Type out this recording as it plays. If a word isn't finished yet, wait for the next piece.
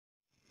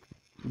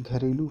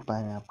घरेलू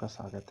उपाय में आपका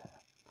स्वागत है।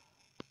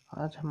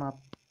 आज हम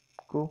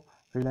आपको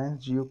रिलायंस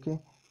जियो के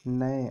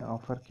नए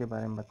ऑफ़र के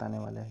बारे में बताने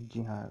वाले हैं।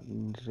 जी हाँ,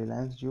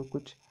 रिलायंस जियो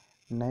कुछ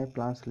नए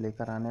प्लान्स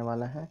लेकर आने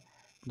वाला है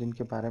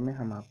जिनके बारे में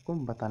हम आपको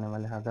बताने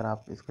वाले हैं। अगर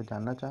आप इसको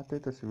जानना चाहते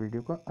हैं तो इस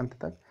वीडियो को अंत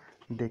तक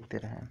देखते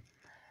रहें।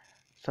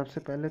 सबसे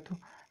पहले तो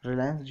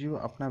रिलायंस जियो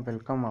अपना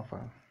वेलकम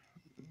ऑफ़र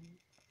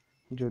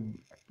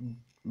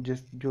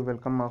जो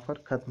वेलकम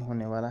ऑफ़र ख़त्म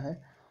होने वाला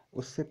है,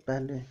 उससे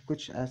पहले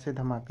कुछ ऐसे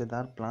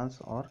धमाकेदार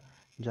प्लान्स और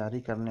जारी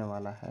करने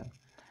वाला है।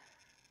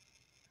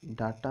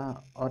 डाटा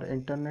और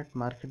इंटरनेट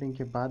मार्केटिंग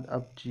के बाद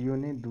अब जियो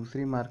ने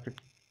दूसरी मार्केट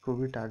को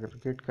भी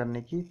टारगेट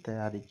करने की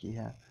तैयारी की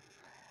है।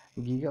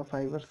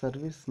 गीगाफाइबर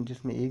सर्विस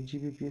जिसमें 1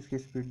 Gbps की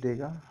स्पीड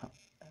देगा,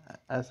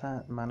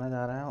 ऐसा माना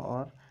जा रहा है।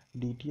 और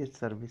DTH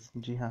सर्विस,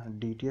 जी हाँ,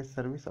 DTH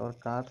सर्विस और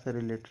कार से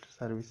रिलेटेड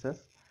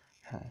सर्विसेज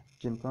हैं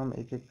जिनको हम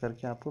एक एक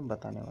करके आपको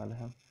बताने वाले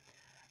हैं।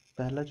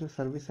 पहला जो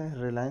सर्विस है,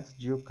 रिलायंस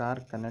जियो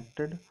कार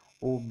कनेक्टेड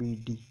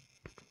OBD।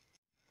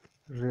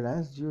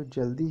 रिलायंस जियो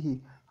जल्दी ही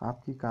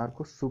आपकी कार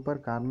को सुपर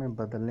कार में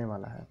बदलने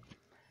वाला है।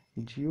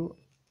 जियो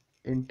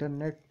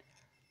internet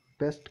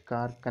best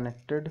car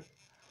connected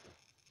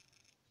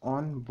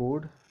on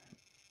board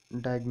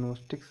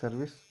diagnostic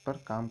service पर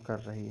काम कर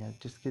रही है,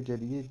 जिसके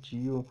जरिए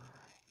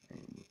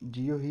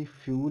जियो ही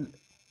फ्यूल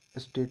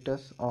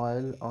स्टेटस,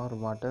 ऑयल और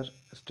वाटर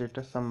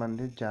स्टेटस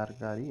संबंधित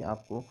जानकारी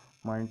आपको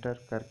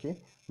मॉनिटर करके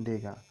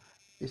देगा।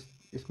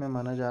 इसमें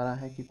माना जा रहा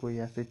है कि कोई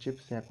ऐसे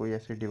चिप्स या कोई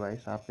ऐसी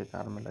डिवाइस आपके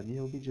कार में लगी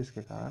होगी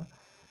जिसके कारण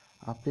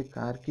आपके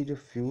कार की जो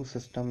फ्यूल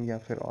सिस्टम या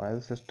फिर ऑयल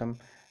सिस्टम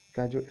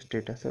का जो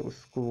स्टेटस है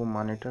उसको वो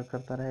मॉनिटर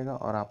करता रहेगा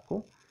और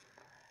आपको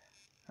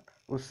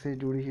उससे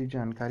जुड़ी हुई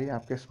जानकारी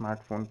आपके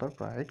स्मार्टफोन पर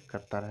प्रोवाइड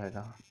करता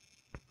रहेगा।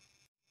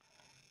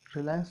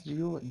 रिलायंस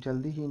जियो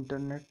जल्दी ही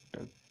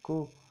इंटरनेट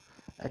को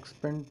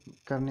एक्सपेंड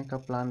करने का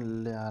प्लान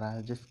ले आ रहा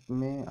है,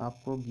 जिसमें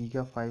आपको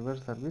गीगाफाइबर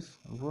सर्विस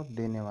वो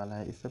देने वाला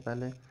है। इससे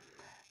पहले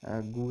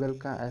गूगल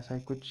का ऐसा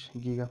ही कुछ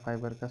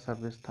गीगाफाइबर का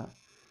सर्विस था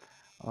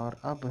और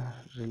अब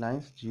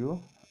रिलायंस जियो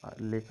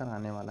लेकर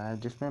आने वाला है,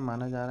 जिसमें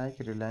माना जा रहा है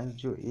कि रिलायंस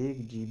जियो 1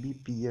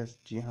 Gbps,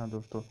 जी हाँ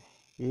दोस्तों,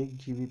 1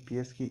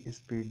 Gbps की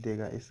स्पीड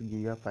देगा इस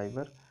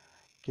गीगाफाइबर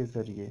के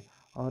ज़रिए।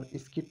 और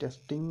इसकी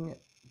टेस्टिंग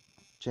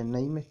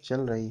चेन्नई में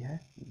चल रही है,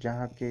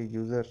 जहाँ के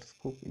यूज़र्स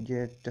को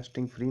ये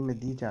टेस्टिंग फ्री में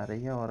दी जा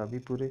रही है और अभी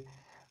पूरे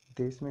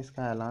देश में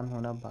इसका ऐलान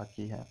होना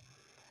बाकी है।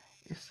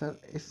 इस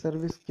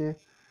सर्विस के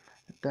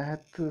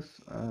तहत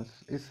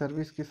इस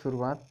सर्विस की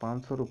शुरुआत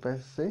 500 रुपये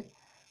से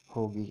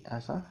होगी,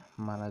 ऐसा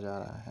माना जा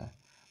रहा है।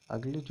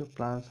 अगली जो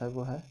प्लान्स है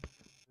वो है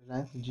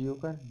रिलायंस जियो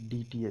का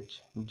DTH।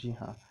 जी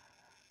हाँ,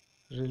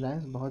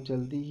 रिलायंस बहुत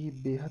जल्दी ही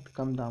बेहद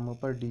कम दामों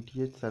पर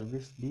DTH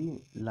सर्विस भी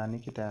लाने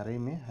की तैयारी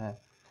में है।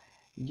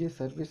 ये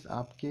सर्विस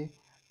आपके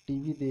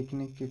टीवी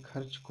देखने के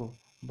खर्च को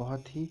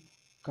बहुत ही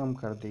कम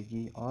कर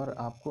देगी और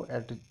आपको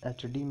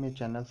HD में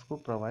चैनल्स को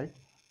प्रोवाइड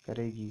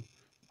करेगी।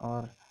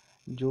 और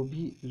जो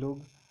भी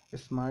लोग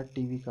स्मार्ट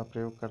टीवी का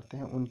प्रयोग करते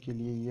हैं उनके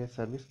लिए यह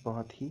सर्विस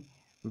बहुत ही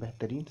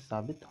बेहतरीन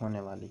साबित होने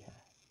वाली है।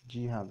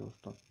 जी हाँ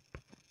दोस्तों,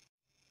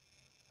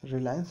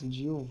 रिलायंस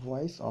जियो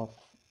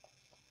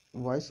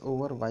वॉइस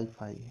ओवर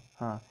वाईफाई।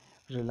 हाँ,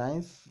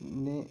 रिलायंस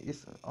ने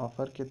इस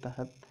ऑफ़र के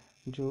तहत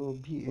जो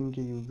भी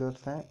इनके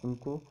यूज़र्स हैं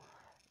उनको,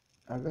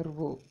 अगर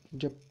वो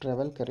जब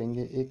ट्रैवल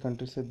करेंगे एक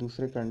कंट्री से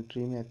दूसरे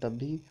कंट्री में, तब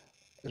भी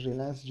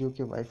रिलायंस जियो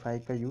के वाईफाई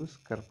का यूज़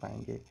कर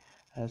पाएंगे।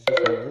 ऐसी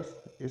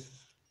सर्विस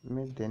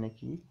इसमें देने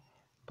की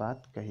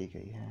बात कही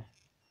गई है।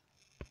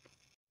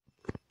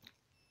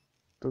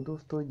 तो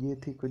दोस्तों, ये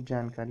थी कुछ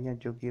जानकारियाँ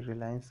जो कि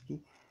रिलायंस की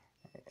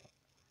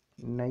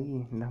नई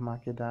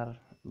धमाकेदार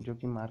जो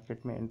कि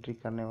मार्केट में एंट्री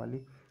करने वाली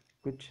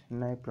कुछ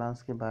नए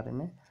प्लान्स के बारे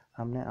में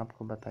हमने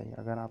आपको बताई।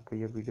 अगर आपको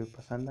यह वीडियो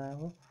पसंद आया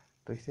हो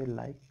तो इसे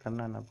लाइक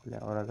करना ना भूलें,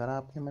 और अगर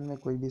आपके मन में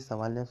कोई भी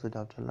सवाल या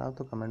सुझाव चल रहा हो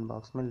तो कमेंट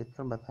बॉक्स में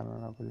लिखकर बताना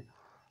ना भूलें।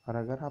 और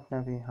अगर आपने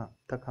अभी यहाँ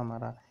तक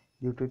हमारा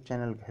यूट्यूब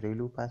चैनल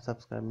घरेलू उपाय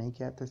सब्सक्राइब नहीं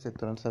किया तो इसे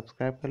तुरंत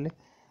सब्सक्राइब कर लें,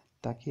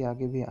 ताकि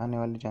आगे भी आने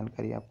वाली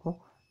जानकारी आपको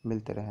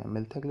मिलते रहे।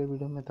 मिलते अगले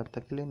वीडियो में, तब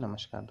तक के लिए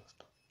नमस्कार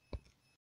दोस्तों।